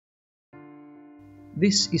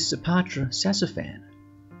This is Supatra Sasuphan.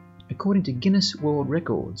 According to Guinness World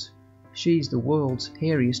Records, she's the world's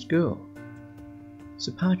hairiest girl.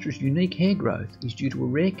 Supatra's unique hair growth is due to a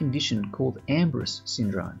rare condition called Ambras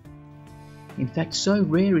Syndrome. In fact, so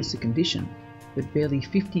rare is the condition that barely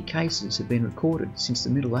 50 cases have been recorded since the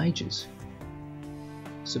Middle Ages.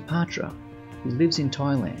 Supatra, who lives in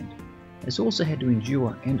Thailand, has also had to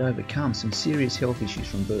endure and overcome some serious health issues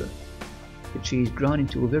from birth, but she has grown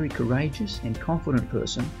into a very courageous and confident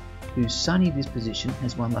person whose sunny disposition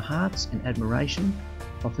has won the hearts and admiration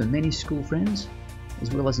of her many school friends,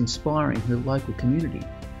 as well as inspiring her local community.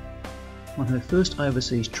 On her first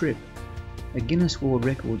overseas trip, a Guinness World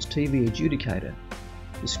Records TV adjudicator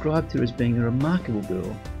described her as being a remarkable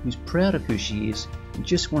girl who's proud of who she is and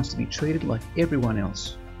just wants to be treated like everyone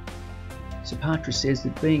else. Supatra says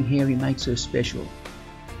that being hairy makes her special,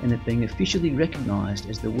 and that being officially recognised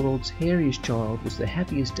as the world's hairiest child was the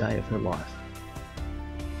happiest day of her life.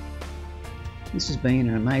 This has been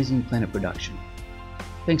an Amazing Planet production.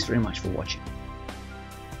 Thanks very much for watching.